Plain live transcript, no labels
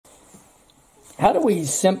How do we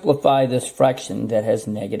simplify this fraction that has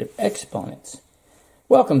negative exponents?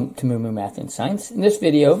 Welcome to Moo Moo Math and Science. In this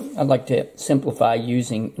video, I'd like to simplify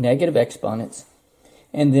using negative exponents.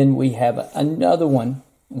 And then we have another one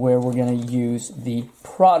where we're going to use the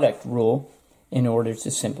product rule in order to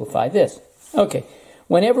simplify this. Okay,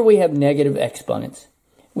 whenever we have negative exponents,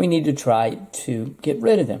 we need to try to get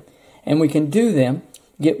rid of them. And we can do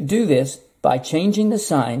this by changing the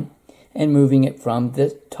sign and moving it from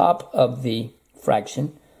the top of the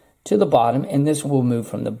fraction to the bottom, and this will move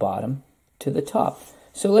from the bottom to the top.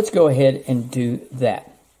 So let's go ahead and do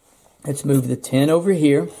that. Let's move the 10 over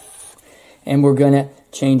here, and we're going to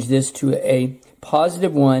change this to a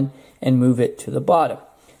positive 1 and move it to the bottom.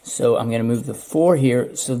 So I'm going to move the 4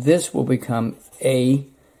 here, so this will become a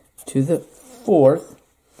to the 4th,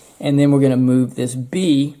 and then we're going to move this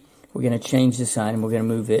b. We're going to change the sign, and we're going to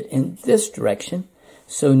move it in this direction.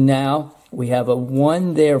 So now we have a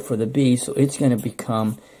 1 there for the b, so it's going to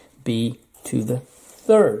become b to the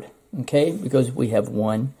 3rd, okay, because we have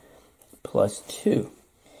 1 plus 2.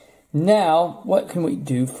 Now, what can we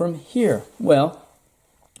do from here? Well,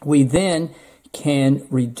 we then can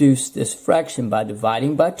reduce this fraction by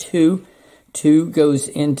dividing by 2. 2 goes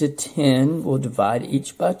into 10. We'll divide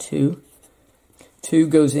each by 2. 2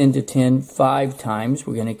 goes into 10 5 times.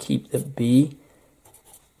 We're going to keep the b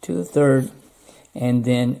to the 3rd. And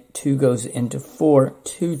then 2 goes into 4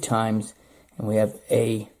 2 times. And we have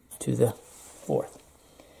a to the 4th.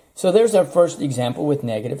 So there's our first example with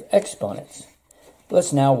negative exponents.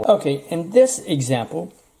 Let's now, okay, in this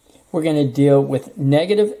example, we're going to deal with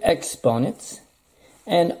negative exponents.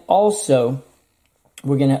 And also,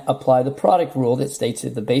 we're going to apply the product rule that states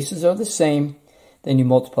that the bases are the same. Then you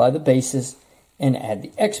multiply the bases and add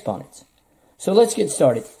the exponents. So let's get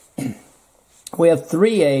started. We have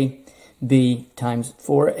 3ab times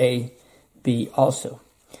 4ab also.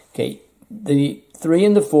 Okay, the 3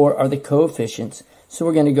 and the 4 are the coefficients, so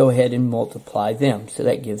we're going to go ahead and multiply them. So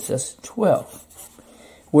that gives us 12.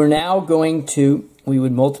 We're now going to, we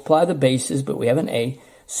would multiply the bases, but we have an a,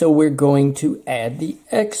 so we're going to add the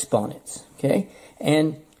exponents. Okay,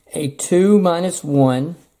 and a 2 minus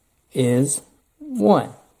 1 is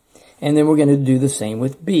 1. And then we're going to do the same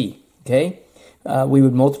with b, okay? We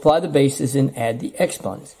would multiply the bases and add the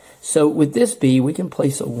exponents. So with this b, we can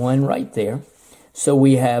place a 1 right there. So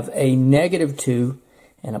we have a negative 2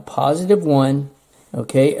 and a positive 1,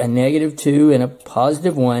 okay? A negative 2 and a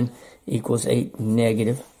positive 1 equals a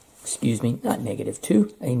negative, excuse me, not negative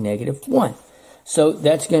 2, a negative 1. So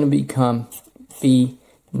that's going to become b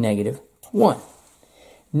negative 1.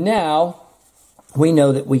 Now, we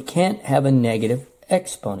know that we can't have a negative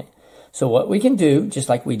exponent. So what we can do, just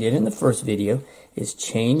like we did in the first video, is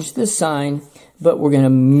change the sign, but we're going to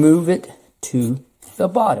move it to the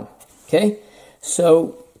bottom. Okay?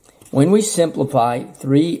 So when we simplify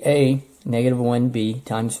 3a negative 1b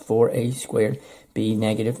times 4a squared b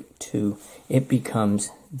negative 2, it becomes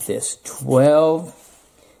this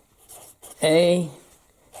 12a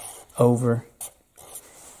over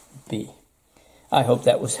b. I hope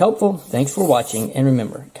that was helpful. Thanks for watching, and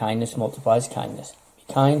remember, kindness multiplies kindness. Be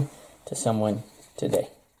kind to someone today.